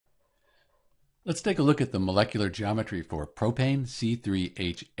Let's take a look at the molecular geometry for propane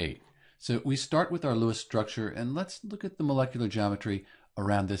C3H8. So we start with our Lewis structure, and let's look at the molecular geometry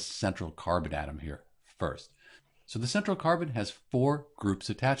around this central carbon atom here first. So the central carbon has 4 groups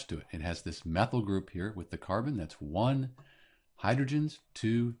attached to it. It has this methyl group here with the carbon, that's 1, hydrogens,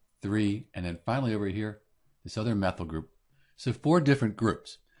 2, 3, and then finally over here, this other methyl group. So 4 different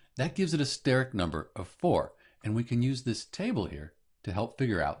groups. That gives it a steric number of 4, and we can use this table here to help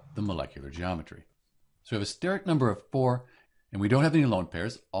figure out the molecular geometry. So we have a steric number of 4, and we don't have any lone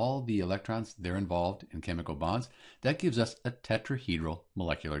pairs. All the electrons, they're involved in chemical bonds. That gives us a tetrahedral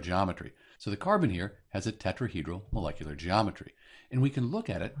molecular geometry. So the carbon here has a tetrahedral molecular geometry, and we can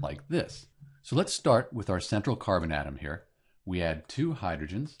look at it like this. So let's start with our central carbon atom here. We add 2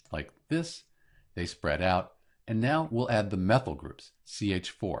 hydrogens like this. They spread out, and now we'll add the methyl groups,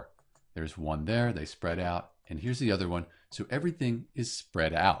 CH4. There's one there, they spread out, and here's the other one. So everything is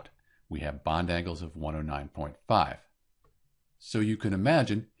spread out. We have bond angles of 109.5. So you can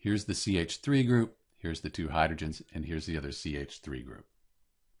imagine, here's the CH3 group, here's the 2 hydrogens, and here's the other CH3 group.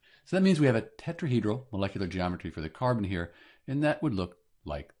 So that means we have a tetrahedral molecular geometry for the carbon here, and that would look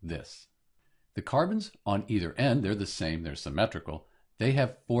like this. The carbons on either end, they're the same, they're symmetrical. They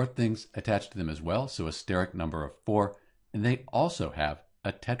have 4 things attached to them as well, so a steric number of 4, and they also have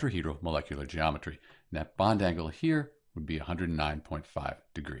a tetrahedral molecular geometry. And that bond angle here would be 109.5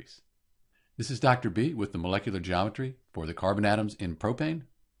 degrees. This is Dr. B with the molecular geometry for the carbon atoms in propane,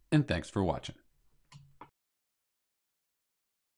 and thanks for watching.